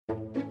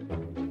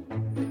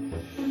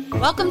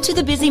Welcome to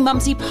the Busy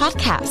Mumsy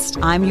podcast.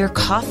 I'm your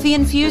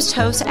coffee-infused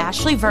host,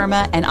 Ashley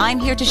Verma, and I'm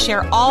here to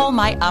share all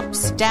my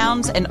ups,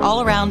 downs, and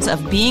all-arounds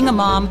of being a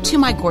mom to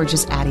my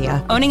gorgeous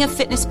Adia, owning a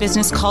fitness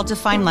business called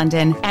Define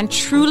London, and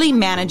truly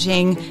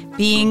managing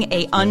being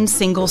a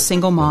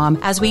single mom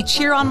as we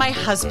cheer on my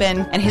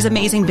husband and his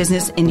amazing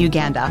business in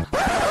Uganda.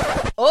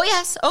 Oh,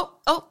 yes.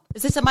 Oh,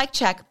 is this a mic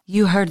check?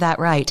 You heard that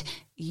right.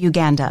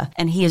 Uganda,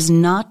 and he is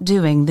not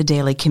doing the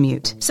daily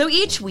commute. So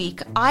each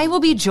week, I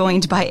will be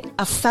joined by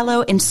a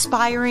fellow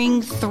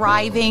inspiring,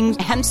 thriving,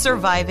 and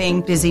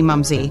surviving busy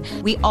mumsy.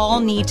 We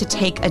all need to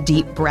take a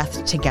deep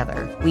breath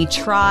together. We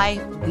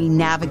try, we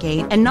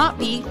navigate, and not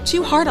be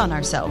too hard on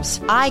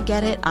ourselves. I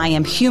get it. I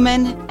am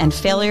human, and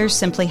failures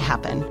simply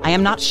happen. I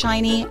am not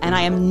shiny, and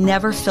I am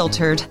never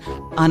filtered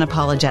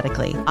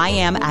unapologetically. I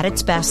am, at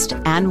its best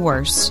and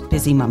worst,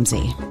 busy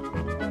mumsy.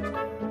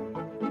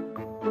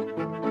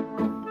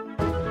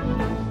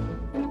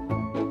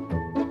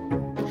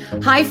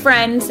 Hi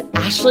friends,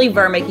 Ashley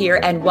Verma here,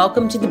 and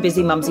welcome to the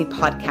Busy Mumsy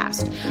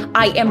podcast.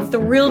 I am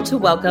thrilled to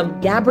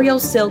welcome Gabrielle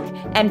Sylk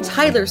and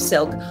Tyler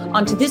Sylk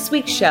onto this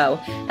week's show,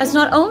 as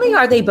not only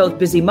are they both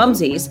busy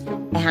mumsies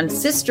and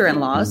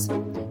sister-in-laws,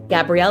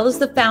 Gabrielle is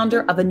the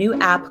founder of a new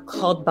app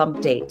called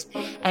Bumpdate,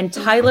 and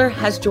Tyler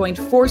has joined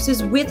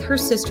forces with her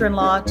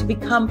sister-in-law to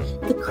become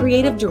the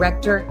creative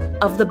director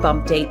of the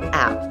Bumpdate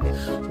app.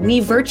 We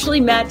virtually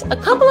met a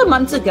couple of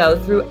months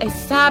ago through a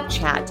fab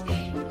chat.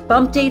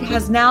 Bumpdate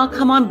has now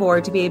come on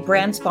board to be a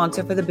brand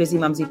sponsor for the Busy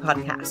Mumsy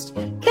podcast.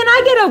 Can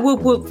I get a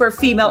whoop whoop for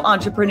female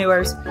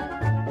entrepreneurs?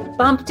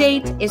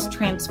 Bumpdate is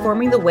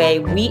transforming the way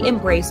we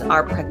embrace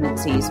our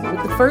pregnancies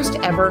with the first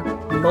ever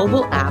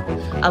mobile app,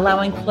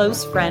 allowing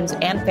close friends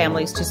and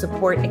families to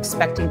support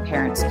expecting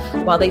parents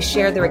while they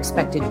share their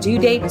expected due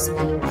dates,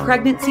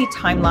 pregnancy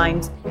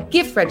timelines,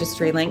 gift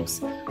registry links,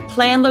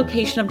 plan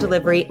location of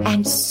delivery,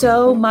 and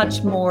so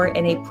much more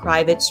in a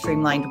private,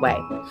 streamlined way.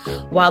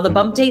 While the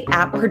Bumpdate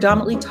app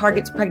predominantly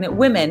targets pregnant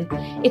women,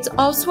 it's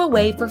also a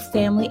way for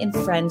family and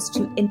friends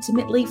to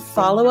intimately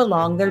follow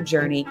along their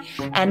journey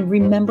and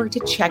remember to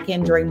check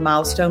in during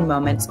milestone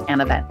moments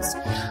and events.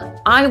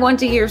 I want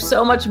to hear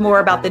so much more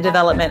about the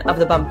development of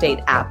the Bumpdate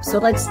app, so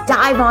let's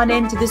dive on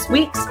into this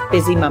week's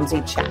Busy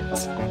Mumsy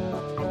Chat.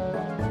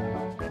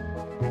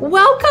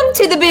 Welcome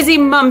to the Busy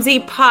Mumsy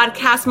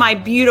podcast, my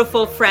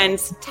beautiful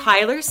friends,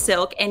 Tyler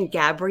Sylk and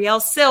Gabrielle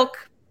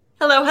Sylk.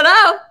 Hello,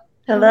 hello.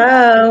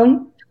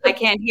 Hello. I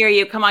can't hear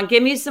you. Come on,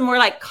 give me some more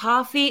like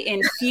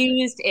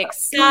coffee-infused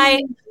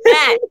excitement.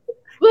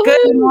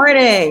 Good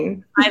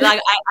morning.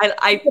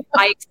 I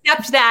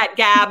accept that,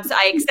 Gabs.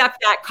 I accept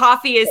that.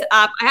 Coffee is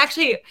up.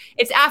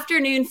 It's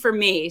afternoon for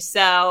me,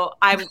 so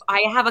I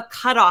have a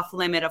cutoff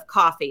limit of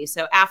coffee.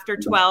 So after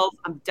 12,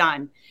 I'm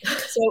done.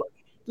 So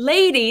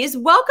ladies,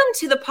 welcome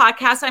to the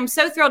podcast. I'm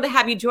so thrilled to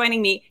have you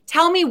joining me.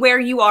 Tell me where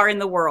you are in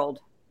the world.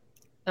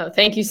 Oh,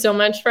 thank you so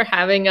much for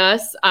having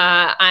us.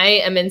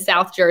 I am in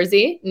South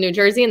Jersey, New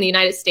Jersey in the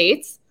United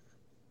States.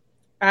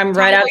 I'm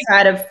right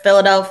outside of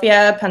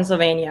Philadelphia,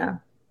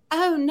 Pennsylvania.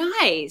 Oh,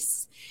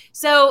 nice.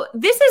 So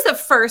this is a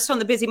first on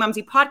the Busy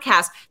Mumsy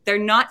podcast. They're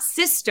not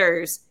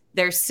sisters.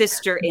 They're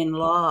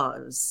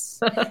sister-in-laws.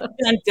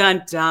 Dun,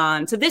 dun,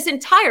 dun. So this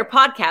entire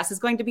podcast is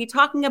going to be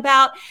talking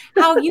about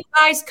how you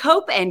guys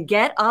cope and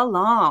get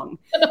along.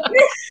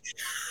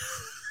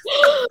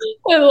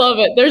 I love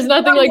it. There's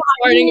nothing like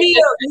starting.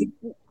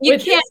 You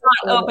can't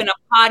not open a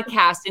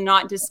podcast and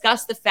not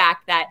discuss the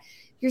fact that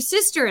your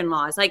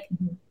sister-in-laws, like,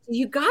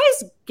 you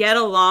guys get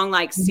along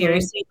like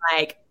seriously,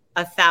 like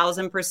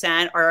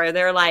 1,000%, or are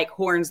there like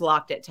horns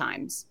locked at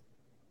times?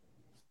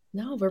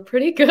 No, we're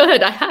pretty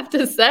good. I have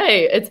to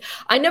say,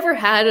 I never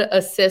had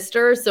a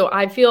sister, so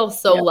I feel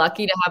so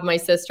lucky to have my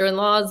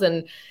sister-in-laws.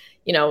 And,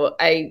 you know,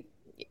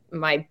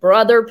 my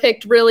brother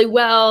picked really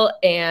well,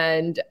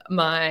 and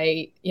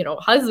my,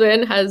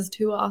 husband has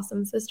two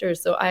awesome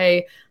sisters. So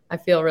I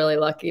feel really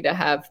lucky to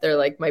have, they're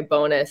like my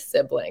bonus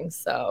siblings.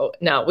 So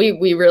no,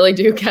 we really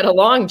do get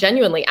along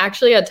genuinely.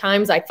 Actually, at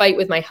times I fight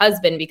with my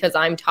husband because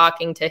I'm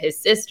talking to his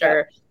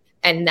sister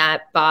and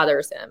that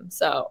bothers him.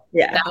 So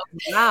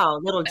wow,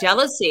 a little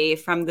jealousy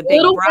from the big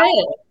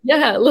brother.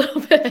 Yeah, a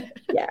little bit.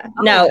 Yeah.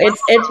 No,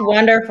 it's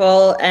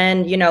wonderful.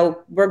 And,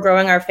 we're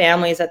growing our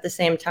families at the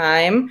same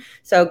time.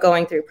 So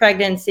going through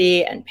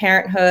pregnancy and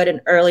parenthood and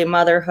early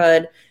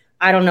motherhood,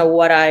 I don't know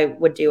what I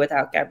would do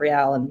without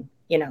Gabrielle and,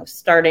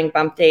 starting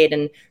Bumpdate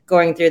and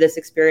going through this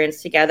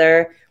experience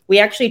together. We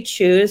actually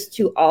choose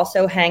to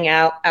also hang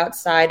out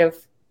outside of,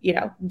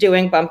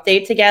 doing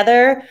Bumpdate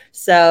together.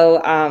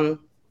 So,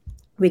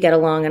 we get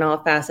along in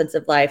all facets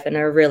of life and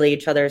are really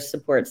each other's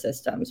support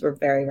systems. We're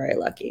very, very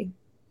lucky.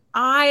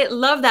 I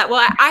love that.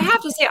 Well, I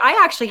have to say,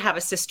 I actually have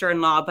a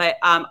sister-in-law, but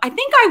I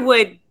think I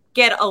would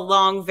get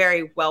along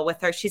very well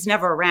with her. She's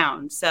never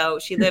around. So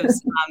she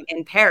lives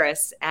in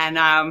Paris. And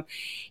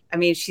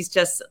she's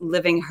just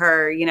living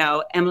her,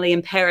 Emily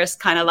in Paris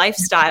kind of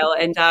lifestyle.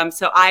 And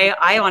so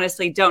I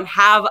honestly don't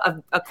have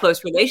a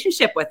close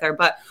relationship with her.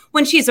 But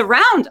when she's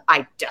around,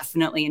 I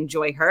definitely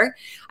enjoy her.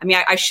 I mean,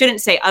 I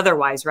shouldn't say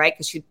otherwise, right?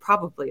 Because she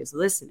probably is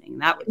listening.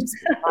 That would just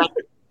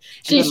be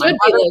She should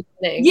be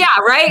listening. Yeah,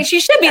 right. She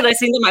should be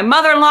listening. My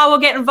mother-in-law will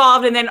get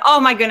involved. And then, oh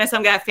my goodness,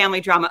 I'm going to have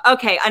family drama.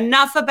 Okay,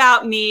 enough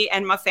about me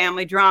and my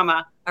family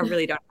drama. I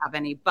really don't have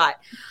any. But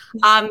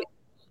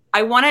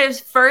I want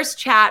to first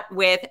chat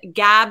with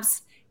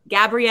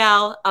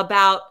Gabrielle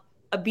about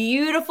a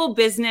beautiful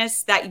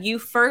business that you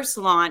first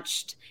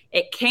launched.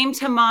 It came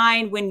to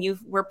mind when you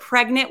were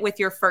pregnant with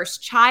your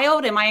first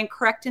child. Am I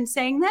incorrect in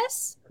saying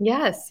this?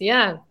 Yes.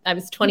 Yeah. I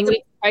was 20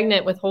 weeks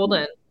pregnant with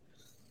Holden.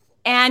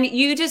 And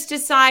you just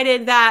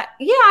decided that,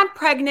 yeah, I'm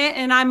pregnant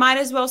and I might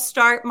as well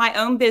start my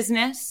own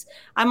business.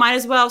 I might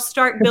as well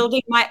start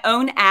building my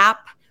own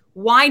app.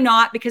 Why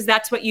not? Because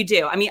that's what you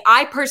do. I mean,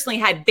 I personally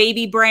had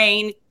baby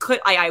brain.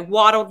 I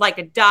waddled like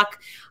a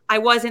duck. I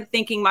wasn't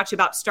thinking much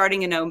about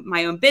starting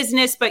my own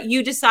business, but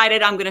you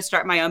decided I'm going to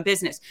start my own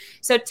business.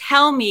 So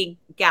tell me,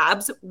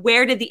 Gabs,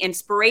 where did the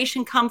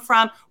inspiration come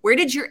from? Where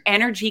did your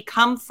energy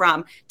come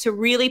from to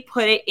really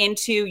put it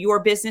into your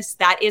business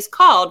that is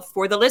called,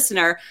 for the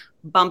listener,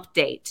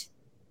 Bumpdate?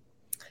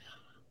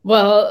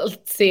 Well,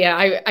 let's see.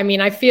 I mean,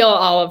 I feel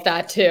all of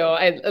that too.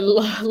 I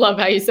love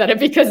how you said it,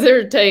 because there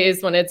are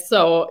days when it's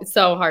so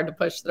hard to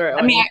push through.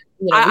 I mean,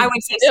 I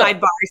would say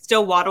sidebar, I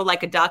still waddle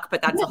like a duck,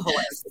 but that's a whole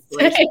other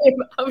situation.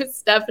 I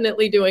was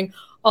definitely doing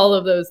all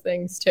of those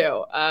things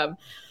too.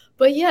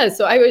 But yeah,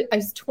 so I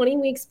was 20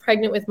 weeks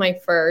pregnant with my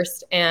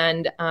first,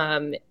 and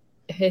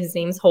his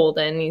name's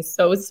Holden. He's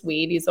so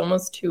sweet. He's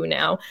almost 2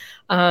 now.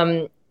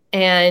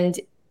 And,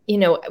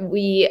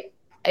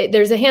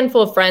 there's a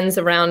handful of friends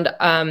around,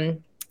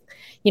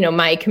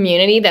 my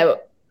community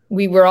that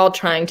we were all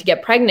trying to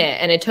get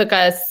pregnant, and it took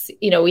us,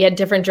 we had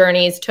different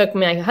journeys. It took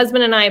my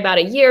husband and I about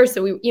a year.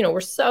 So we, we're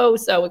so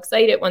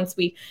excited once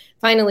we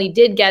finally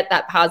did get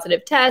that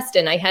positive test.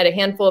 And I had a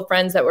handful of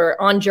friends that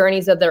were on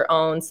journeys of their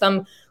own,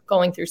 some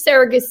going through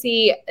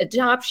surrogacy,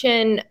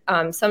 adoption,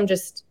 some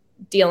just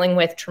dealing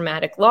with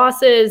traumatic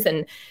losses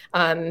and,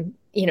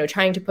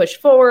 trying to push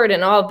forward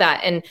and all of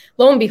that. And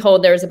lo and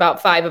behold, there was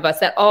about 5 of us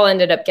that all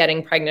ended up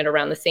getting pregnant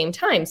around the same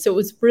time. So it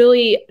was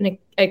really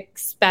a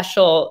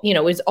special,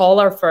 it was all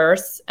our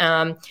firsts.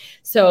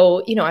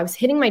 So, I was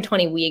hitting my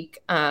 20 week,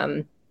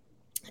 and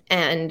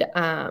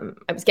I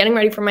was getting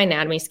ready for my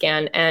anatomy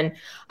scan. And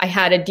I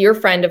had a dear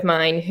friend of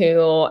mine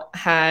who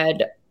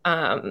had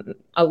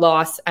a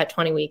loss at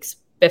 20 weeks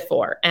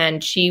before.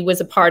 And she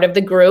was a part of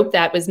the group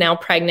that was now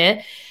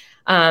pregnant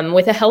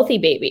with a healthy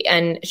baby.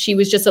 And she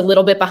was just a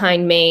little bit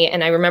behind me.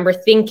 And I remember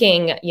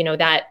thinking,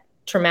 that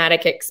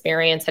traumatic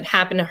experience had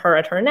happened to her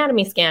at her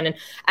anatomy scan. And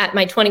at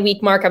my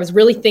 20-week mark, I was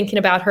really thinking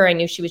about her. I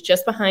knew she was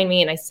just behind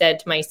me. And I said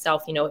to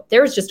myself, if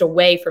there was just a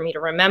way for me to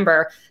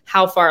remember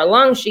how far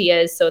along she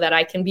is so that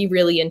I can be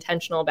really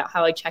intentional about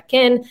how I check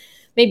in,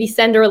 maybe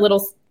send her a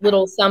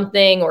little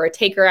something, or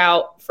take her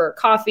out for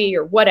coffee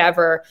or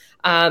whatever.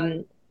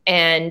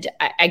 And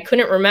I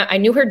couldn't remember, I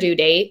knew her due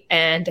date,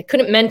 and I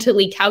couldn't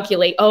mentally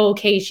calculate,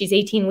 okay, she's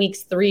 18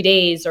 weeks, 3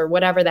 days, or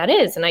whatever that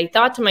is. And I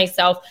thought to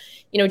myself,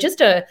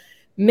 just a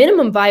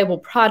minimum viable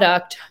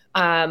product,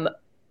 it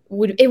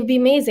would be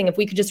amazing if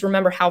we could just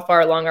remember how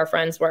far along our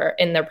friends were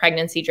in their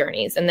pregnancy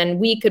journeys. And then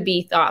we could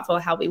be thoughtful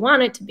how we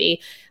want it to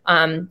be,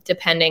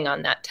 depending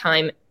on that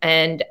time.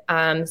 And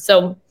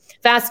so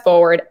fast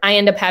forward, I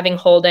end up having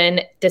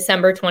Holden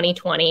December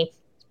 2020.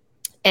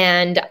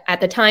 And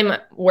at the time,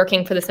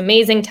 working for this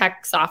amazing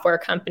tech software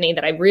company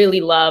that I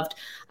really loved,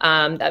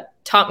 that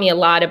taught me a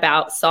lot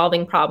about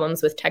solving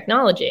problems with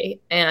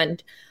technology.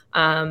 And,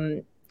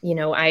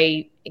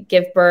 I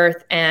give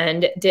birth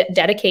and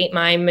dedicate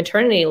my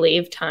maternity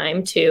leave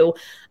time to,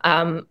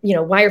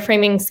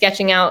 wireframing,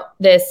 sketching out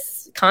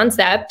this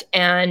concept,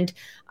 and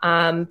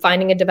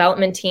finding a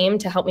development team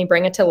to help me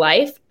bring it to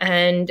life,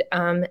 and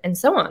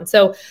so on.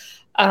 So,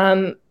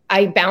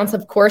 I bounce,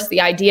 of course,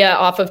 the idea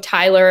off of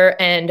Tyler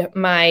and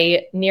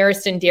my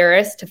nearest and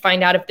dearest to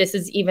find out if this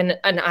is even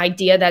an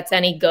idea that's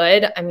any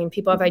good. I mean,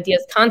 people have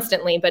ideas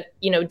constantly, but,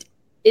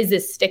 is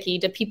this sticky?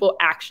 Do people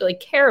actually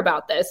care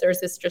about this? Or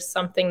is this just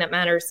something that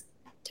matters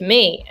to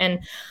me? And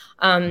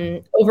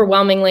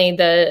overwhelmingly,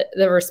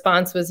 the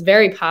response was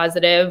very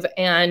positive,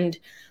 and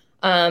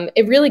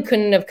it really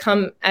couldn't have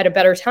come at a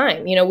better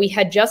time. We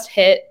had just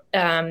hit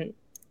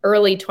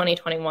early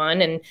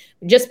 2021, and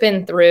we'd just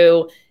been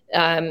through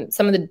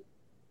some of the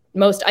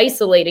most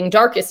isolating,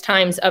 darkest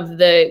times of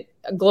the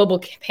global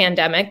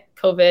pandemic,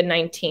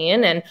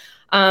 COVID-19.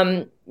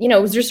 And,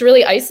 it was just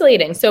really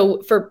isolating.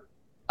 So for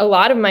a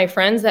lot of my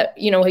friends that,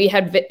 we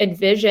had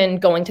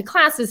envisioned going to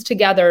classes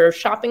together,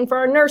 shopping for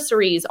our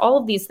nurseries, all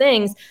of these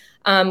things,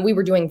 we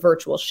were doing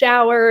virtual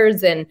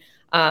showers, and,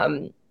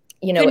 couldn't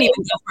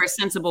even go for a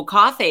sensible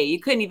coffee. You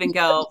couldn't even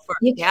go for,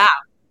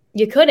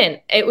 You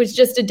couldn't. It was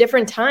just a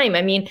different time.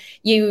 I mean,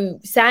 you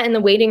sat in the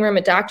waiting room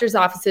at doctor's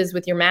offices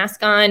with your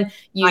mask on.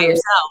 By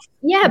yourself.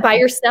 Yeah, by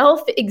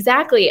yourself.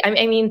 Exactly.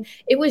 I mean,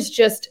 it was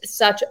just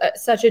such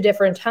a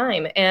different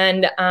time.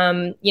 And,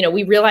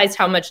 we realized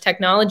how much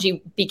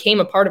technology became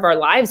a part of our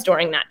lives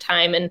during that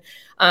time.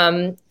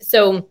 And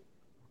so,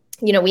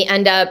 we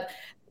end up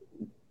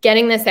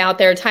getting this out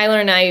there. Tyler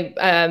and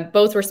I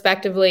both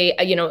respectively,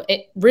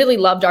 really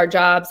loved our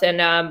jobs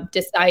and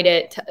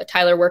decided,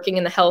 Tyler working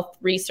in the health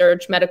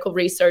research, medical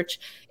research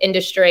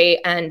industry.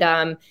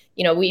 And,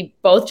 we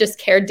both just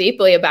cared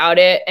deeply about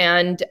it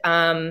and,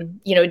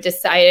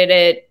 decided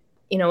it,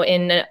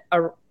 in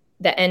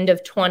the end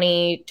of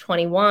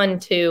 2021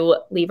 to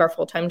leave our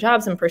full-time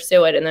jobs and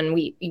pursue it. And then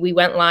we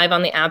went live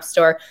on the App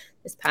Store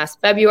this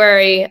past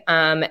February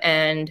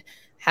and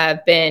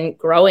have been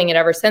growing it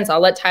ever since. I'll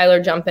let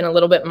Tyler jump in a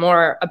little bit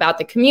more about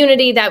the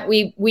community that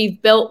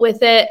we've built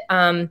with it.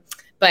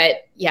 But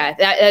yeah,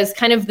 that is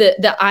kind of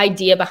the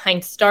idea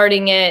behind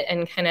starting it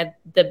and kind of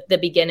the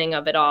beginning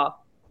of it all.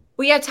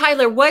 Well, yeah,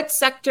 Tyler, what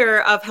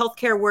sector of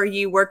healthcare were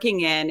you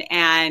working in?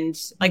 And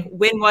like,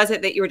 when was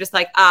it that you were just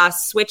like,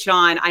 switch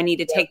on, I need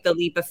to take the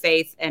leap of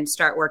faith and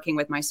start working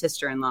with my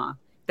sister-in-law?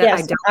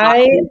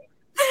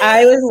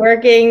 I was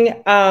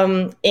working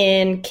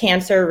in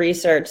cancer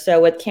research.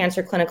 So with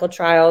cancer clinical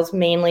trials,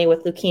 mainly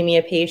with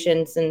leukemia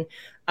patients. And,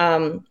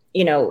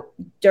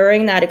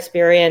 during that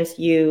experience,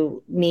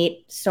 you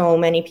meet so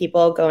many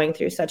people going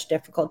through such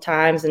difficult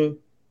times, and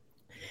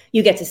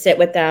you get to sit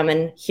with them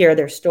and hear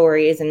their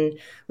stories and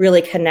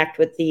really connect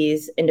with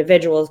these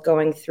individuals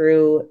going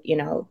through,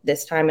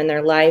 this time in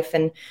their life.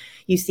 And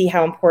you see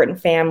how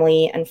important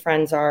family and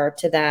friends are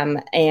to them.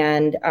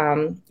 And,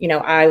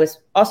 I was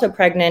also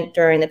pregnant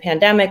during the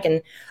pandemic,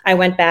 and I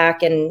went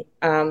back and,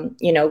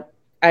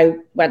 I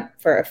went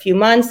for a few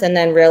months and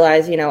then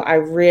realized, I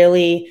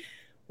really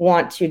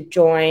want to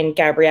join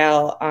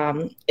Gabrielle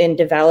in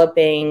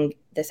developing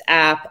this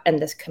app and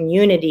this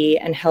community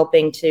and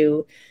helping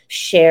to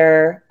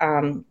share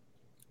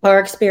our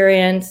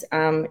experience,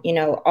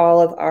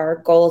 all of our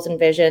goals and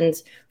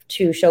visions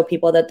to show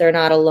people that they're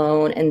not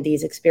alone in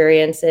these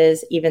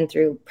experiences. Even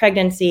through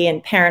pregnancy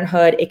and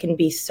parenthood, it can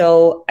be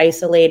so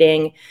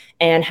isolating,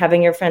 and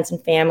having your friends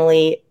and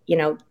family,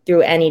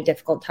 through any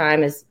difficult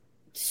time is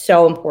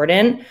so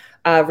important.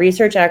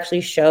 Research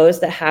actually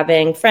shows that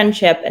having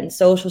friendship and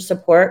social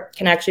support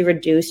can actually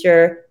reduce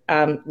your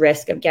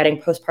risk of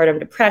getting postpartum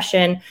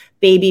depression,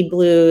 baby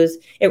blues.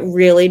 It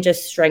really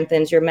just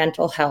strengthens your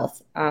mental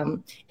health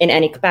in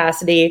any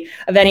capacity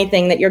of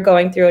anything that you're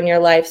going through in your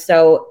life.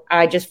 So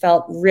I just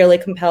felt really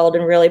compelled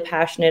and really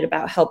passionate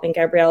about helping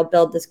Gabrielle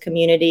build this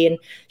community and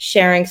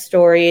sharing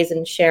stories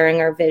and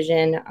sharing our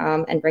vision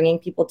and bringing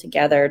people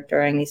together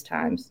during these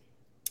times.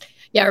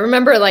 Yeah, I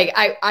remember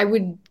I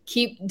would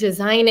keep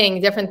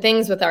designing different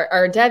things with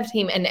our dev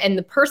team, and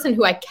the person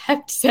who I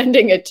kept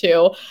sending it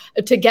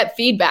to get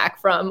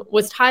feedback from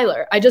was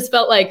Tyler. I just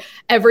felt like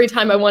every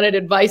time I wanted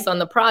advice on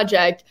the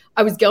project,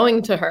 I was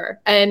going to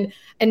her. And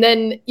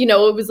then,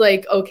 it was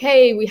like,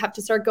 okay, we have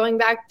to start going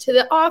back to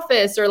the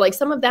office, or like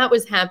some of that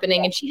was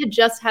happening. And she had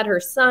just had her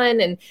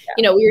son. And,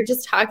 we were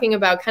just talking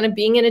about kind of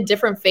being in a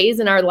different phase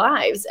in our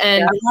lives.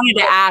 And I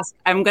wanted to ask,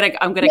 I'm going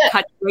to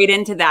cut right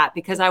into that,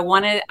 because I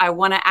want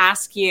to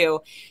ask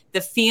you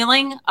the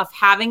feeling of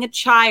having a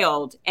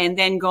child and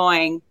then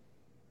going,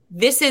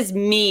 this is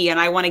me and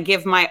I want to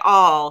give my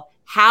all.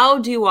 How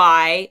do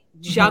I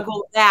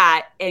juggle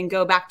that and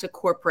go back to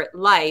corporate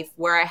life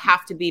where I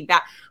have to be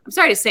back, I'm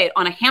sorry to say it,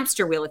 on a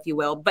hamster wheel, if you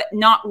will, but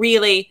not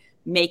really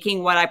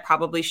making what I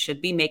probably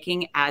should be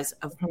making as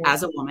a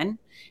woman,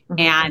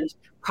 and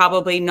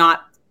probably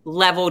not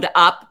leveled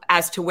up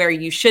as to where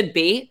you should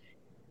be.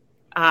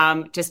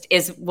 Just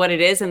is what it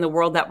is in the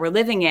world that we're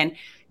living in.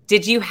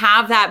 Did you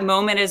have that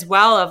moment as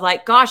well of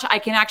like, gosh, I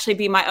can actually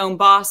be my own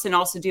boss and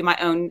also do my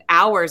own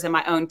hours and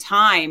my own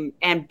time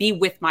and be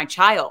with my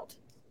child?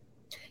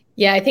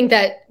 Yeah, I think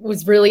that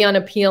was really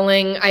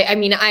unappealing.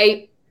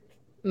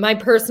 My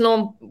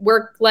personal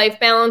work-life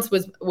balance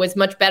was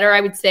much better, I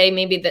would say,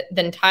 maybe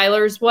than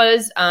Tyler's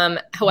was.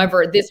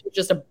 However, this was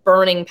just a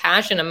burning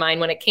passion of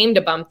mine when it came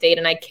to Bumpdate,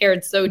 and I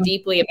cared so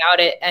deeply about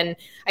it. And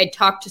I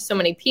talked to so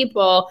many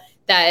people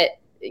that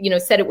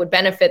said it would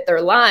benefit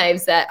their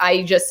lives, that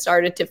I just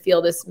started to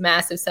feel this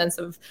massive sense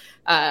of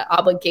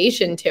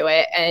obligation to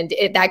it. And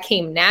that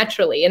came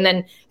naturally. And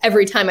then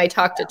every time I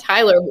talked to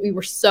Tyler, we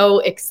were so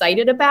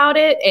excited about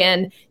it.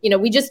 And,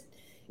 we just,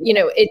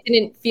 it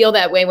didn't feel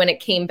that way when it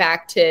came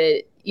back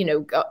to,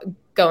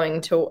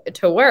 going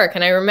to work.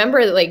 And I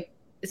remember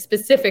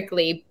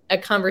specifically a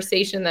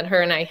conversation that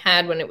her and I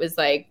had when it was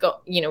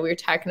we were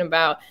talking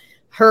about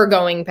her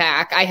going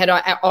back. I had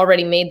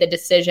already made the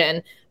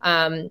decision.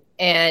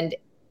 And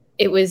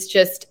it was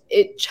just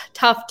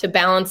tough to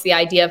balance the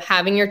idea of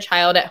having your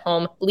child at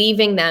home,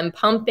 leaving them,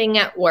 pumping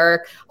at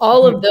work,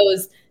 all of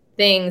those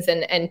things.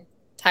 And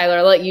Tyler,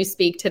 I'll let you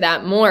speak to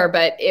that more.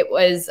 But it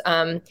was,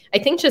 I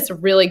think, just a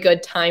really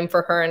good time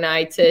for her and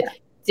I to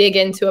dig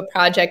into a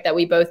project that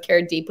we both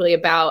cared deeply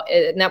about.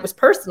 And that was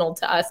personal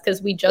to us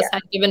because we just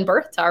had given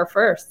birth to our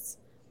firsts.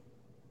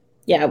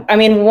 Yeah. I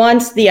mean,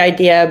 once the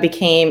idea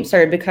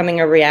started becoming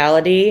a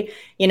reality,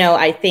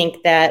 I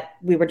think that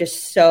we were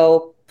just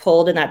so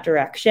pulled in that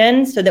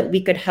direction so that we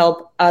could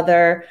help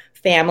other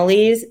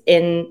families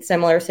in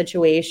similar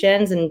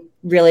situations and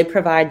really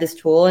provide this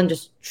tool and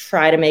just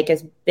try to make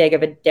as big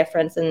of a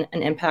difference and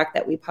an impact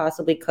that we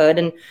possibly could.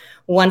 And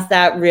once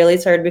that really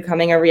started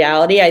becoming a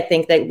reality, I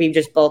think that we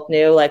just both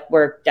knew like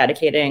we're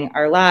dedicating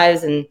our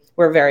lives and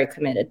we're very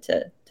committed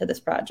to this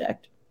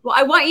project. Well,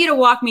 I want you to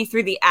walk me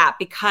through the app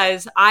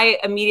because I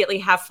immediately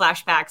have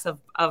flashbacks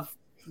of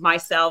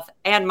myself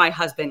and my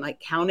husband like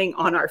counting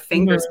on our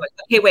fingers. Like,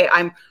 okay, wait,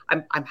 I'm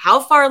how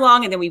far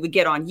along? And then we would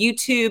get on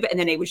YouTube, and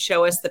then they would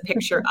show us the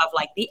picture of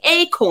like the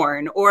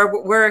acorn,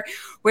 or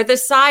we're the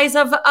size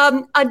of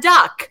a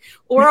duck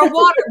or a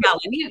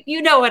watermelon.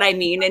 You know what I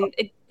mean? And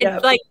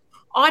it's like,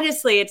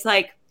 honestly, it's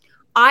like,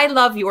 I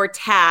love your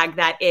tag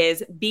that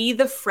is be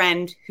the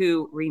friend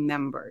who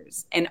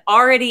remembers, and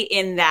already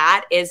in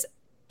that is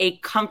a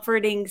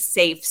comforting,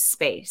 safe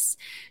space.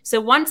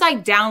 So once I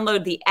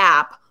download the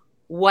app,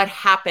 what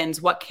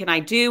happens? What can I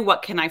do?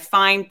 What can I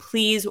find?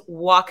 Please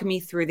walk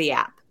me through the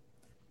app.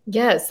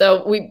 Yeah,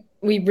 so we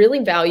really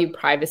value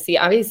privacy.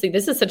 Obviously,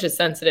 this is such a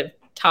sensitive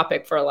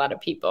topic for a lot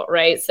of people,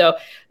 right? So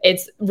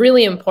it's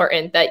really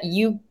important that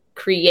you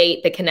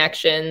create the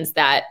connections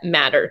that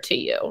matter to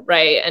you,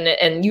 right?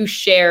 And you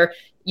share,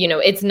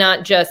 it's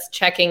not just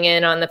checking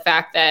in on the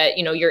fact that,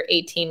 you're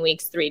 18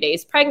 weeks, 3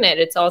 days pregnant.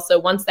 It's also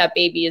once that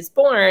baby is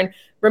born,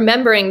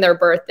 remembering their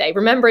birthday,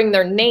 remembering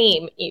their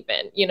name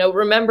even,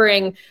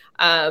 remembering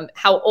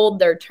how old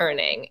they're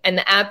turning. And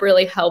the app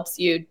really helps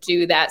you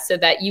do that so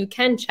that you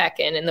can check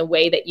in the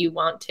way that you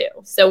want to.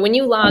 So when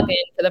you log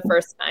in for the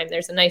first time,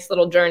 there's a nice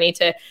little journey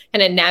to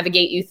kind of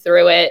navigate you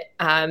through it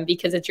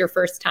because it's your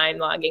first time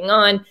logging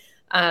on.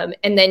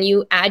 And then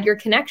you add your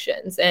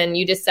connections and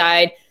you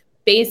decide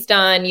based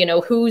on,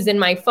 who's in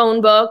my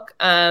phone book,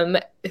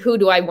 who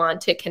do I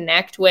want to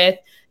connect with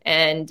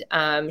and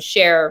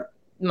share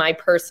my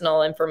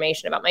personal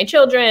information about my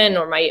children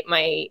or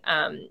my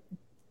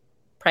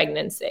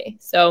pregnancy.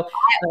 So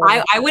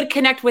I would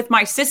connect with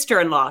my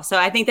sister-in-law. So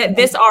I think that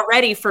this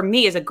already for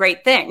me is a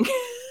great thing.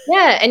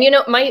 Yeah. And,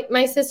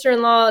 my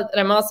sister-in-law that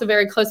I'm also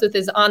very close with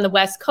is on the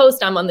West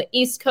Coast. I'm on the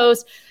East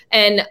Coast.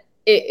 And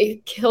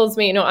it kills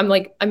me.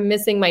 I'm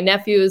missing my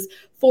nephew's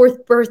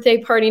 4th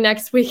birthday party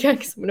next weekend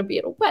because I'm going to be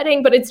at a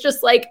wedding. But it's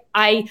just like,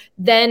 I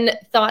then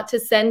thought to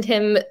send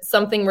him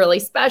something really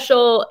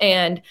special.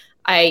 And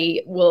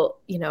I will,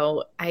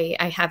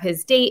 I have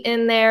his date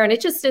in there. And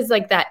it just is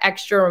like that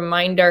extra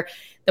reminder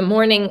the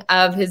morning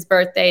of his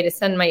birthday to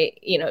send my,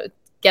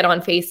 get on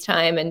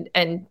FaceTime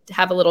and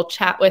have a little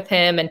chat with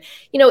him. And,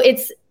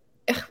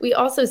 we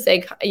also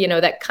say,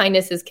 that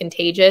kindness is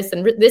contagious.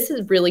 And this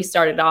has really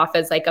started off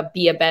as like a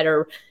be a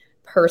better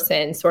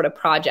person sort of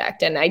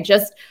project. And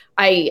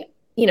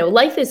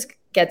life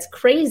gets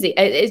crazy.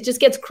 It just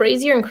gets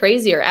crazier and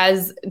crazier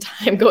as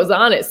time goes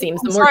on, it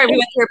seems. We went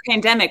through a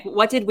pandemic.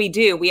 What did we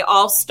do? We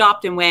all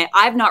stopped and went,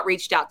 I've not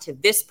reached out to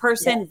this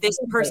person, this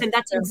person.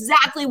 That's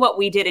exactly what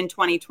we did in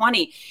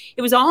 2020.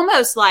 It was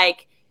almost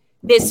like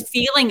this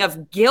feeling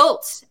of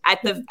guilt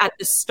at the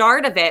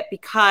start of it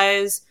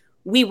because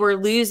we were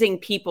losing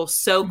people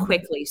so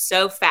quickly,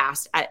 so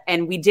fast,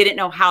 and we didn't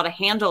know how to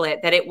handle it,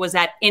 that it was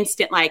that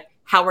instant, like,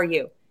 how are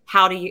you?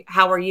 How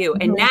are you?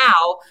 Mm-hmm. And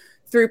now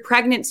through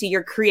pregnancy,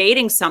 you're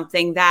creating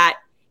something that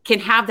can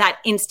have that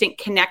instant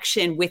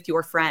connection with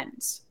your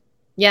friends.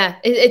 Yeah,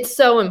 it's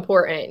so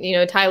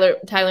important.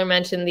 Tyler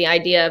mentioned the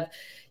idea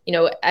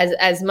of,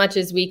 as much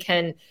as we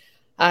can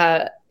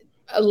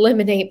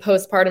eliminate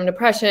postpartum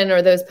depression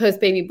or those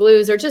post-baby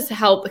blues, or just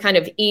help kind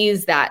of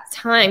ease that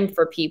time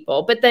for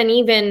people. But then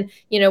even,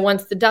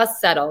 once the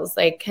dust settles,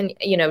 like,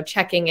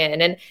 checking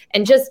in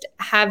and just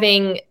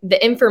having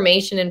the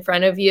information in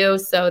front of you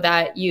so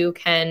that you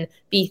can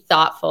be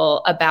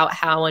thoughtful about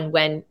how and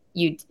when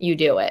you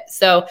do it.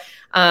 So,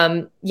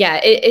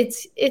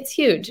 it's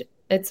huge.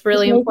 It's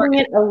really important.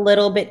 Making it a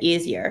little bit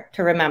easier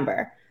to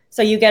remember.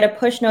 So you get a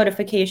push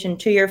notification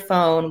to your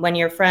phone when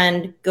your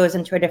friend goes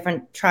into a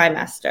different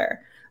trimester,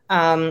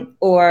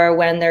 or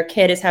when their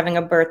kid is having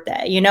a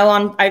birthday.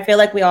 I feel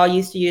like we all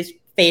used to use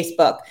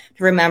Facebook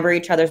to remember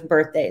each other's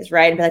birthdays,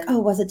 right? And be like, oh,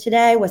 was it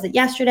today? Was it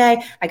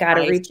yesterday? I got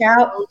to reach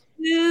out.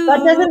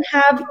 But it doesn't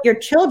have your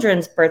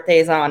children's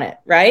birthdays on it,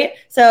 right?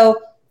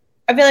 So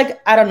I feel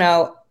like, I don't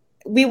know,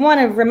 we want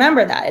to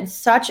remember that. It's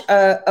such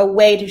a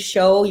way to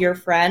show your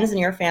friends and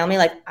your family,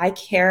 like, I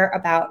care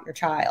about your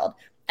child.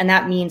 And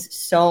that means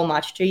so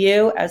much to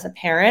you as a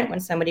parent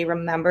when somebody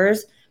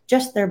remembers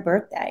just their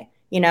birthday,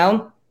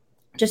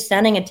 just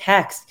sending a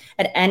text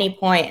at any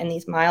point in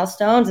these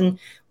milestones. And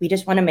we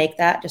just want to make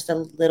that just a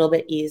little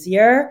bit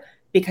easier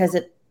because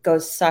it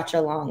goes such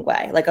a long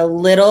way. Like, a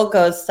little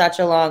goes such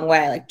a long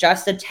way. Like,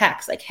 just a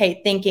text, like,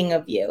 hey, thinking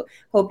of you.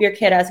 Hope your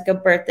kid has a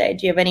good birthday.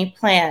 Do you have any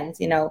plans?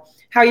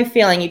 How are you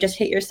feeling? You just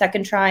hit your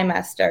 2nd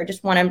trimester.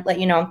 Just want to let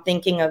you know I'm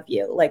thinking of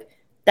you. Like,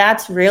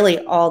 that's really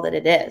all that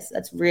it is.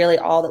 That's really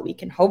all that we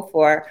can hope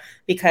for,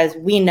 because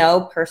we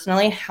know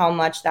personally how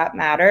much that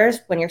matters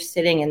when you're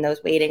sitting in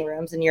those waiting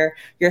rooms and you're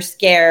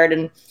scared.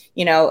 And,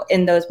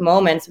 in those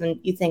moments when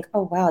you think,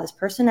 oh, wow, this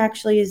person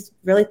actually is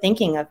really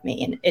thinking of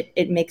me. And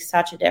it makes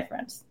such a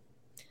difference.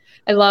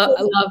 I love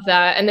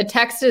that. And the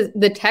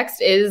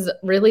text is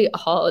really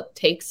all it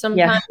takes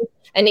sometimes. Yeah.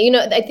 And,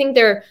 I think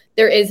there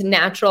is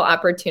natural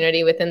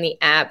opportunity within the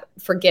app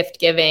for gift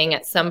giving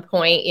at some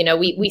point.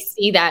 We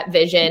see that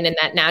vision and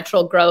that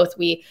natural growth.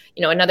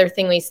 Another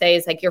thing we say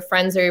is like, your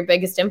friends are your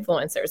biggest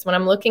influencers. When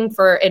I'm looking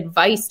for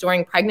advice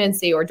during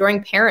pregnancy or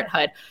during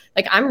parenthood,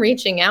 like I'm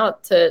reaching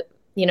out to,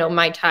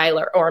 my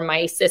Tyler or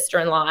my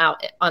sister-in-law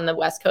out on the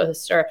West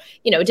Coast, or,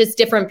 just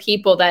different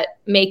people that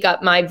make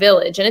up my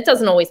village. And it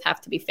doesn't always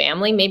have to be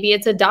family. Maybe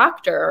it's a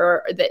doctor,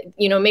 or that,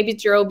 maybe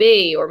it's your OB,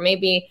 or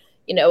maybe,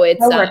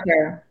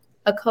 it's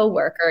a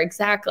coworker.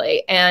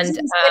 Exactly. And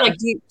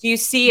do you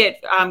see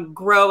it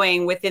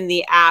growing within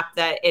the app,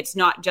 that it's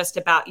not just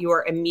about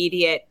your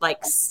immediate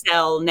like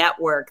cell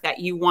network, that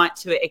you want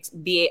to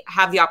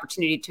have the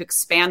opportunity to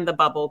expand the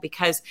bubble?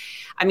 Because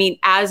I mean,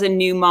 as a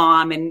new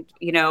mom and,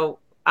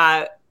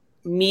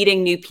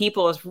 meeting new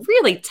people is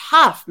really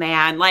tough,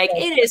 man. Like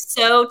it is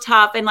so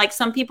tough. And like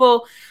some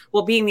people,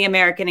 being the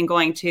American and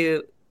going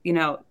to,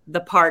 the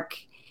park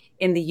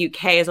in the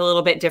UK is a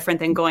little bit different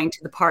than going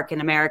to the park in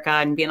America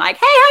and being like,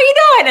 hey, how you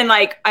doing? And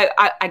like,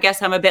 I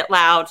guess I'm a bit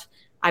loud,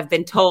 I've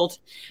been told.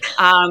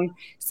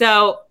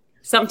 So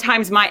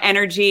sometimes my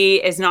energy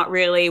is not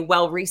really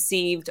well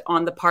received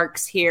on the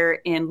parks here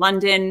in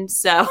London.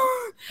 So,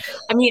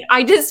 I mean,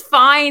 I just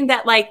find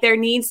that like there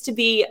needs to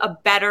be a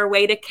better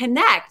way to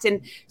connect.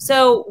 And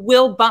so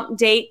will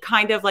Bumpdate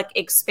kind of like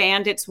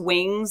expand its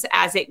wings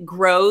as it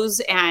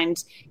grows?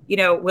 And,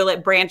 will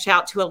it branch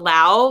out to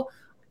allow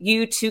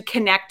you to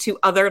connect to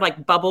other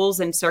like bubbles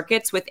and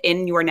circuits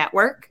within your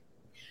network?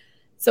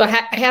 So I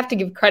have to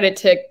give credit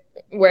to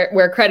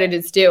where credit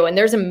is due. And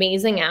there's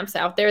amazing apps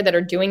out there that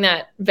are doing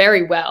that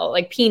very well.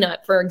 Like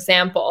Peanut, for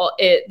example,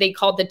 they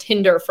called the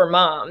Tinder for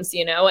moms,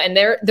 and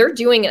they're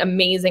doing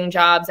amazing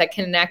jobs at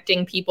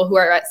connecting people who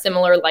are at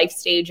similar life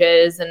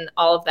stages and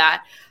all of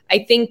that. I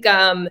think,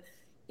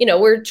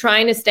 we're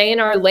trying to stay in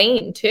our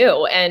lane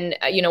too. And,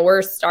 we're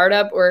a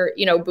startup, we're,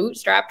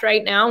 bootstrapped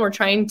right now. We're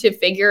trying to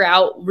figure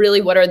out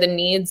really what are the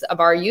needs of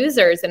our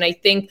users. And I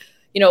think,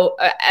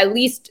 at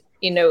least,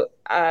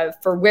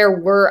 for where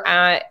we're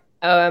at,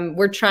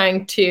 we're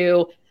trying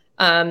to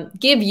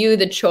give you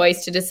the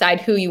choice to decide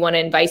who you want to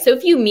invite. So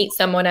if you meet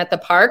someone at the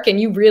park and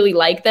you really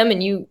like them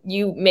and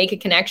you make a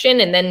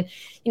connection, and then,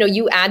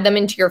 you add them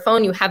into your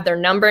phone, you have their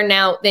number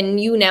now, then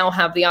you now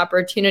have the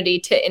opportunity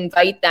to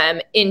invite them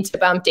into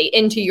Bumpdate,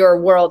 into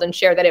your world, and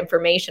share that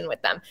information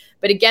with them.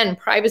 But again,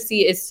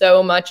 privacy is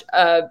so much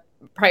a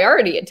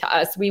priority to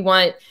us. We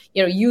want,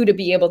 you to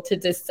be able to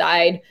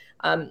decide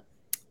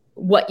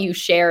what you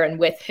share and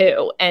with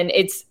who. And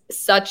it's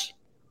such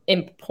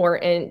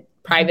important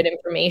private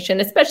information,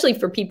 especially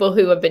for people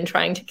who have been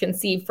trying to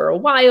conceive for a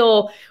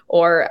while,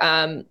 or,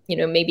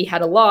 maybe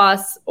had a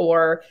loss,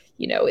 or,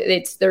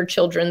 it's their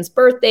children's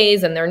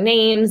birthdays and their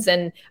names,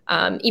 and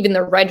even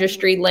their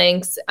registry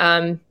links.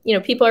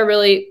 People are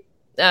really,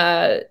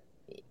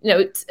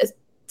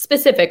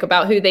 specific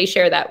about who they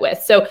share that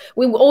with. So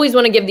we always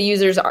want to give the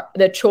users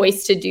the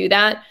choice to do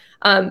that.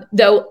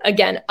 Though,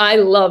 again, I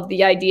love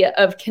the idea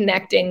of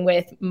connecting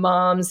with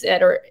moms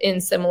that are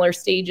in similar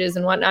stages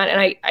and whatnot. And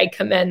I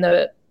commend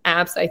the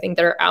apps, I think,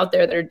 that are out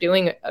there that are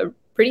doing a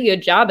pretty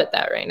good job at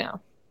that right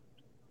now.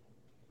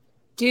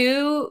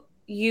 Do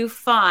you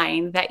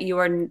find that you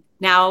are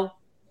now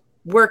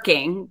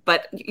working,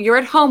 but you're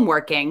at home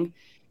working?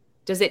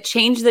 Does it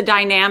change the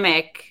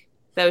dynamic,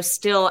 though,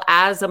 still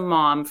as a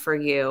mom for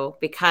you,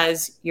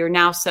 because you're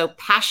now so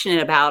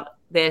passionate about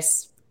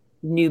this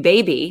new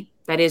baby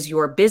that is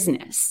your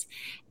business?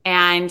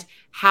 And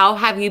how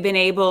have you been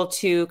able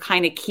to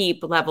kind of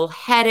keep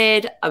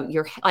level-headed,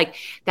 your like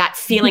that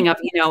feeling of,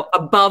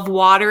 above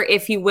water,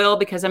 if you will?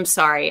 Because I'm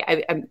sorry,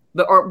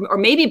 or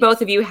maybe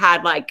both of you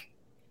have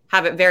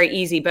it very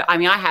easy, but I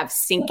mean, I have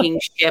sinking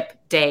ship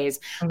days.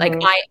 Mm-hmm. Like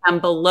I am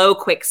below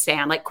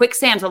quicksand. Like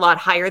quicksand's a lot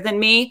higher than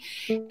me,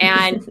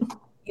 and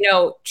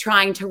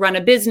trying to run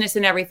a business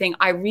and everything,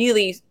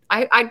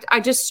 I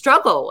just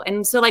struggle.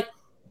 And so, like,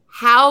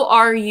 how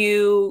are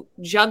you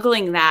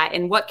juggling that,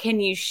 and what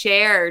can you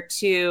share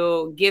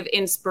to give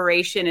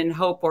inspiration and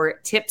hope, or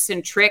tips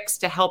and tricks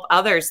to help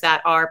others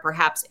that are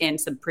perhaps in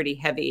some pretty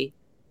heavy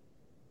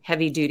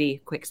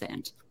duty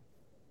quicksand?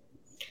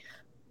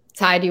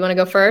 Ty, do you want to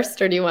go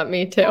first, or do you want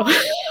me to?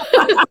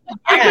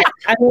 Yeah,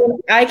 I mean,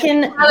 I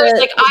can. I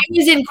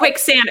was in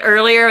quicksand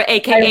earlier,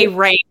 aka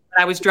rain.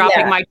 I was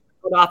dropping my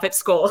child off at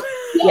school.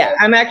 Yeah,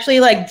 I'm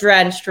actually like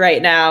drenched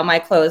right now. My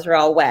clothes are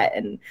all wet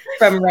and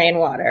from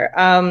rainwater.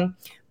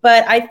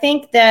 But I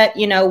think that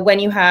when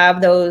you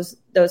have those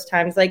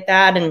times like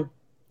that, and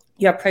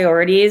you have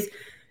priorities,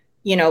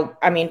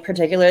 I mean,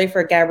 particularly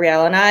for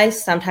Gabrielle and I,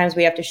 sometimes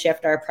we have to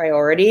shift our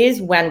priorities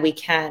when we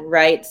can,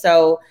 right?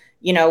 So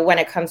when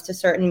it comes to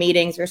certain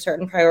meetings or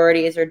certain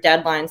priorities or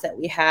deadlines that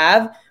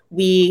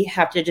we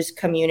have to just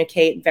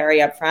communicate very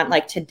upfront.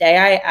 Like today,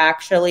 I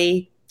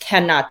actually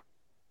cannot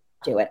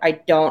do it. I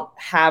don't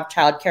have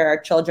childcare. Our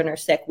children are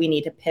sick. We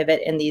need to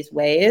pivot in these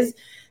ways.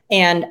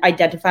 and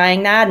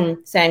identifying that and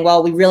saying,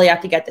 well, we really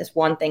have to get this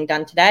one thing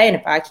done today. And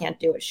if I can't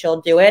do it,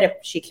 she'll do it. If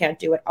she can't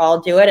do it, I'll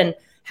do it. And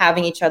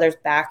having each other's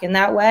back in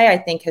that way, I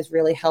think has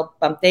really helped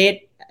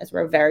Bumpdate, as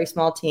we're a very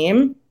small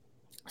team,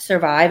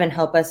 survive and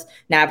help us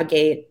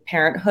navigate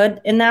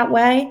parenthood in that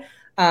way.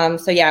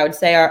 So yeah, I would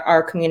say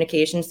our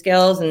communication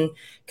skills and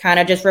kind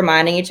of just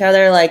reminding each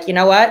other, like, you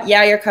know what?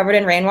 Yeah, you're covered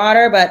in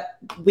rainwater, but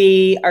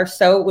we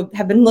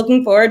have been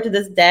looking forward to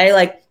this day.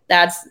 Like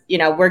that's,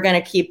 we're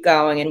going to keep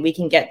going and we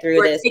can get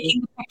through this.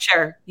 Taking the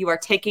picture. You are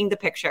taking the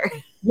picture.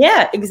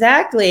 Yeah,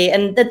 exactly.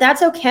 And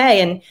that's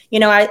okay. And,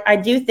 I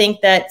do think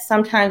that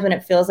sometimes when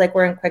it feels like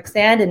we're in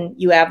quicksand and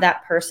you have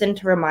that person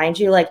to remind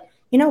you, like,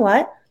 you know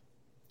what?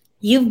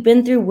 You've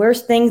been through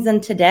worse things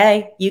than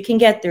today. You can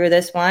get through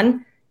this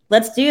one.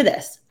 Let's do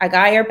this. I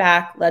got your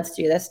back. Let's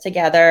do this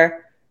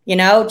together.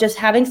 Just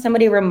having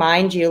somebody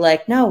remind you,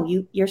 like, no,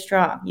 you're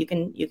strong. You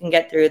can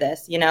get through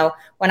this.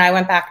 When I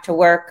went back to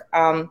work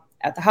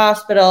at the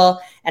hospital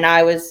and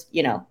I was,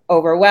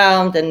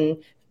 overwhelmed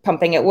and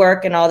pumping at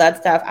work and all that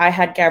stuff, I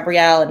had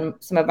Gabrielle and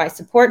some of my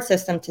support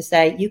system to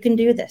say, you can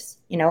do this.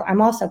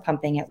 I'm also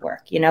pumping at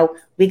work.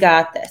 We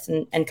got this,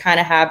 and kind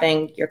of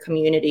having your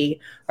community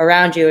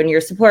around you and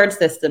your support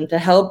system to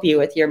help you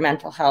with your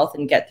mental health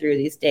and get through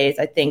these days.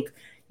 I think,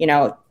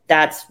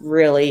 that's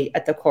really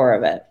at the core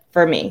of it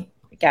for me.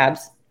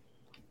 Gabs.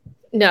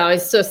 No,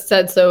 it's just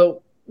said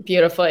so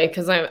beautifully,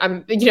 because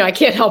I'm I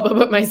can't help but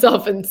put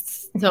myself in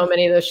so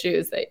many of those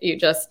shoes that you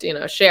just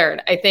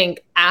shared. I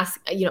think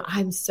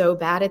I'm so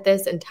bad at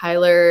this, and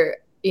Tyler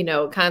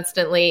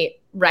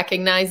constantly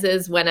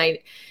recognizes when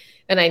I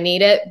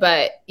need it,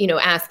 but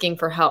asking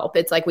for help,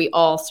 it's like we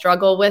all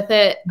struggle with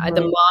it. Mm-hmm.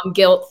 The mom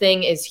guilt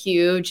thing is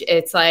huge.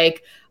 It's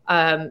like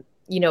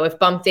if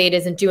Bumpdate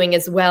isn't doing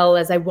as well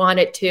as I want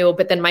it to,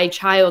 but then my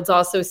child's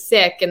also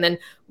sick, and then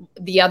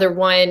the other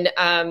one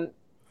I'm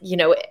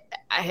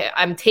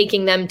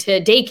taking them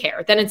to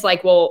daycare. Then it's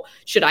like, well,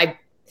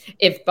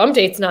 if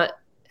Bumpdate's not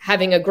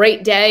having a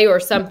great day or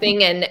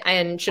something,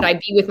 and should I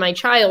be with my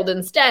child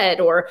instead?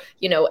 Or,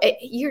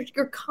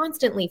 you're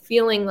constantly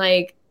feeling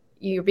like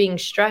you're being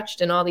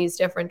stretched in all these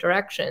different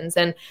directions.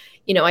 And,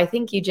 I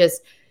think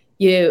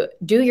you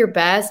do your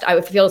best. I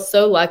would feel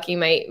so lucky.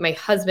 My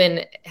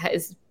husband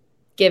has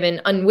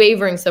given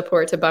unwavering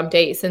support to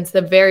Bumpdate since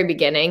the very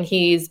beginning.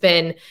 He's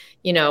been,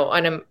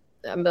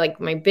 like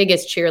my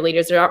biggest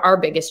cheerleaders, are our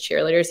biggest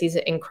cheerleaders. He's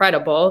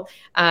incredible.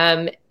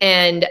 And,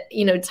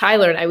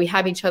 Tyler and I, we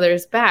have each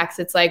other's backs.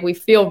 It's like, we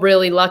feel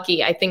really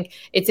lucky. I think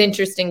it's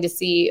interesting to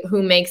see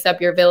who makes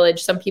up your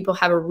village. Some people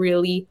have a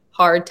really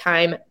hard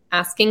time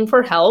asking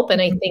for help.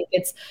 And I think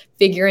it's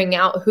figuring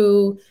out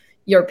who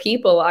your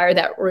people are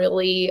that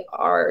really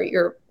are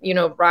your,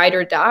 ride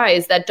or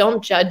dies, that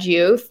don't judge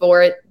you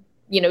for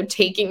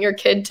taking your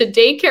kid to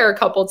daycare a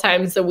couple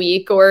times a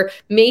week, or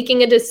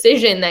making a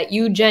decision that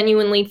you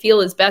genuinely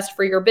feel is best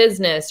for your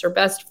business or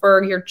best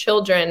for your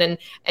children,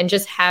 and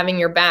just having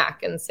your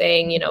back and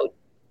saying,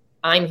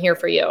 I'm here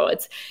for you.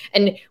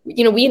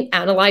 We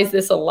analyze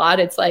this a lot.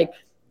 It's like,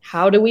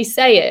 how do we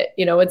say it?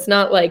 It's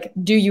not like,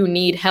 do you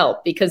need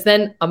help? Because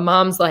then a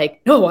mom's like,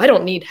 no, I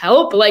don't need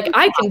help. Like,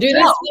 I can do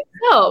this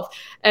myself.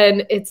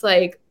 And it's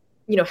like,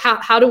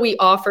 how do we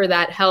offer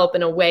that help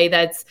in a way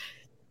that's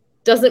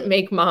doesn't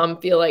make mom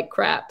feel like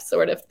crap,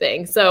 sort of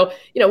thing. So,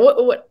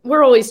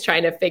 we're always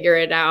trying to figure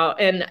it out.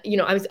 And,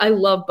 I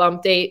love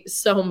Bumpdate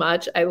so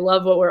much. I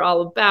love what we're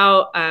all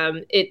about.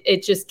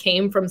 It just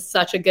came from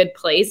such a good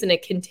place, and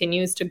it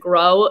continues to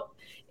grow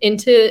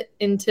into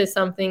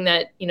something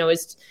that,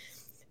 is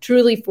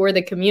truly for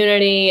the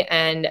community.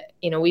 And,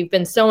 we've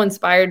been so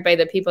inspired by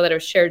the people that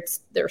have shared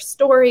their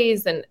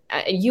stories, and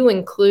you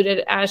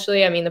included,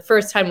 Ashley. I mean, the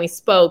first time we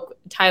spoke,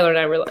 Tyler and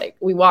I were like,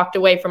 we walked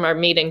away from our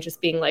meeting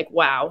just being like,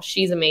 wow,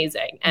 she's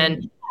amazing.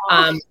 And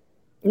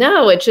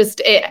no, it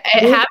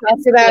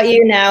happens about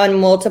you now in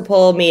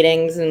multiple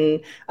meetings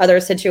and other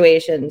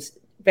situations.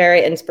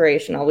 Very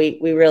inspirational. We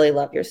really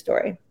love your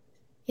story.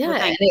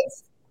 Yeah.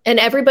 And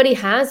everybody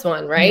has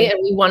one, right? Mm-hmm.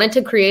 And we wanted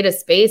to create a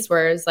space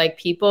where it's like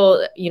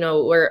people,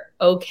 were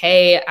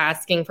okay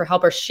asking for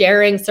help or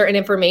sharing certain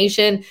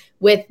information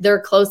with their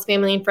close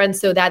family and friends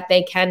so that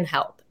they can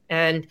help.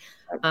 And,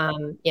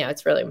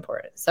 it's really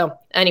important. So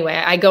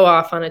anyway, I go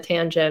off on a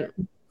tangent.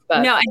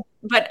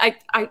 But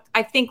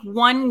I think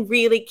one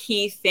really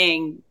key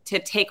thing to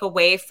take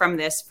away from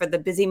this for the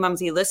Busy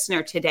Mumsy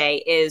listener today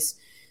is,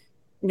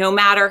 no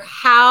matter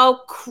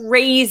how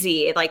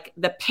crazy, like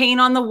the paint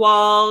on the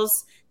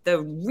walls, the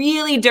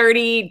really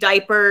dirty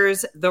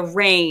diapers, the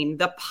rain,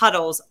 the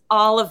puddles,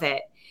 all of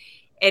it.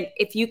 And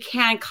if you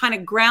can kind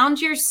of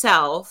ground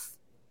yourself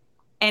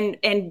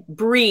and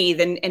breathe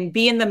and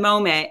be in the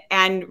moment,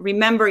 and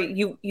remember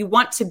you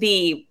want to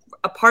be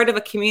a part of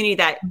a community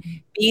that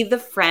be the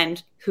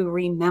friend who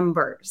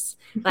remembers.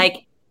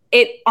 Like,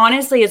 it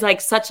honestly is like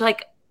such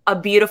like a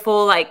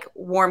beautiful, like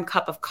warm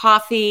cup of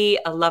coffee,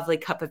 a lovely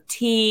cup of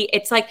tea.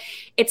 It's like,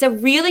 it's a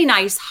really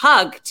nice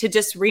hug to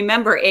just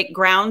remember. It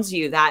grounds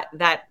you, that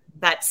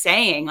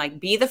saying, like,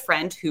 be the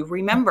friend who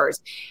remembers.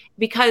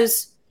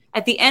 Because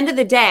at the end of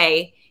the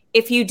day,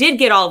 if you did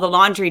get all the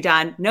laundry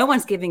done, no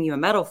one's giving you a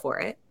medal for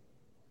it.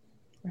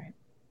 Right.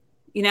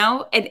 You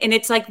know, and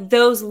it's like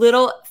those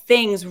little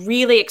things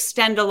really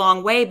extend a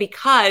long way,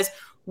 because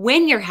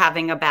when you're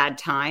having a bad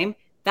time,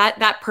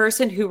 that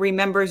person who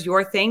remembers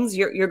your things,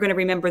 you're going to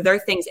remember their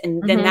things.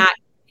 And then that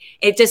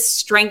it just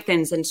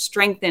strengthens and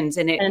strengthens.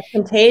 And it's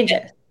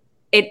contagious.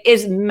 It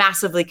is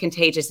massively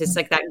contagious. It's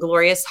like that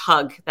glorious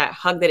hug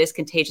that is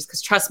contagious.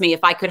 Because trust me, if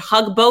I could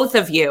hug both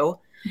of you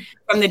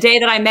from the day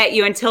that I met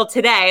you until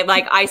today,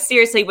 like I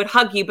seriously would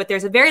hug you, but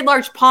there's a very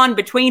large pond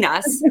between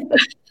us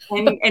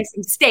and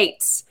some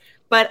states.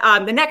 But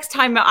the next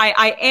time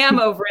I am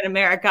over in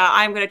America,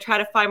 I'm going to try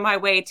to find my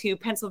way to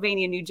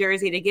Pennsylvania, New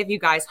Jersey to give you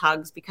guys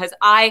hugs, because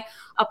I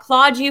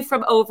applaud you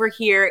from over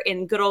here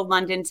in good old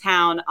London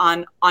town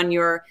on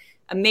your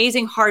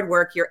amazing hard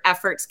work, your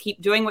efforts.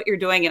 Keep doing what you're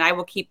doing, and I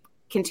will keep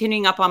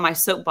continuing up on my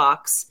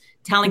soapbox,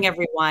 telling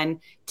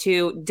everyone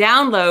to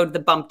download the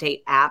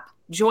Bumpdate app,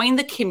 join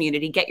the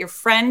community, get your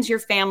friends, your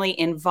family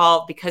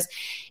involved, because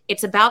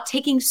it's about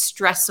taking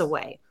stress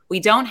away. We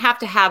don't have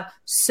to have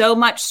so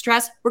much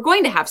stress. We're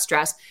going to have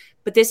stress,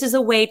 but this is a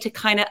way to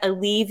kind of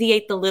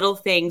alleviate the little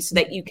things so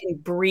that you can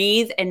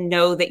breathe and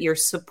know that you're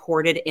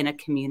supported in a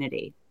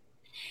community.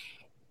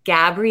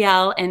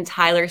 Gabrielle and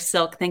Tyler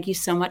Sylk, thank you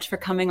so much for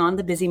coming on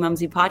the Busy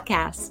Mumsy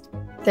podcast.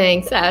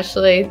 Thanks,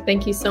 Ashley.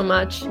 Thank you so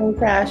much.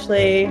 Thanks,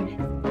 Ashley.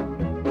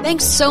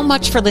 Thanks so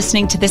much for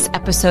listening to this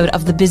episode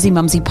of the Busy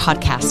Mumsy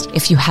podcast.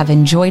 If you have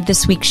enjoyed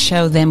this week's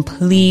show, then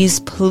please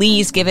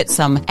give it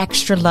some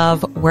extra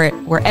love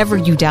wherever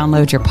you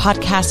download your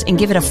podcast, and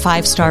give it a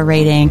 5-star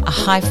rating, a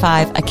high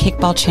five, a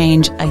kickball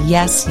change, a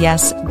yes,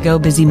 go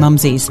Busy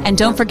Mumsies. And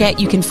don't forget,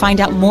 you can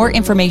find out more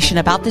information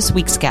about this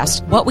week's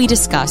guest, what we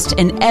discussed,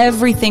 and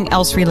everything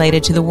else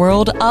related to the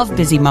world of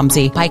Busy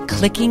Mumsy by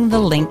clicking the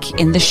link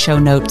in the show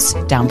notes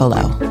down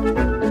below.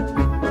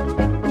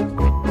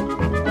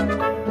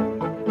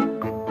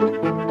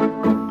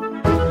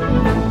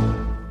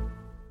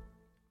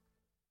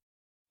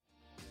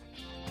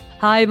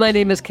 Hi, my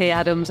name is Kay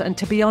Adams, and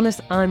to be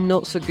honest, I'm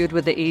not so good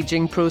with the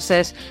ageing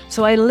process,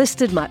 so I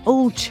enlisted my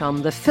old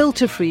chum, the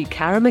filter-free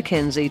Cara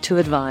McKenzie, to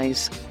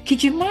advise.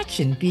 Could you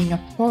imagine being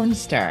a porn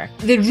star?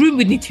 The room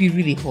would need to be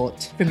really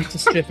hot for me to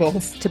strip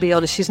off. To be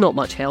honest, she's not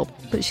much help,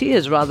 but she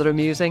is rather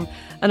amusing.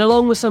 And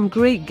along with some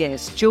great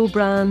guests, Joe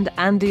Brand,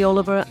 Andy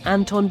Oliver,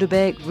 Anton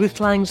Dubeck, Ruth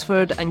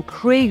Langsford, and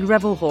Craig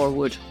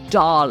Revel-Horwood,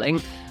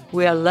 darling,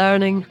 we are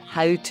learning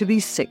how to be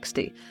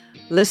 60.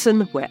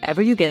 Listen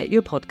wherever you get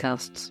your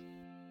podcasts.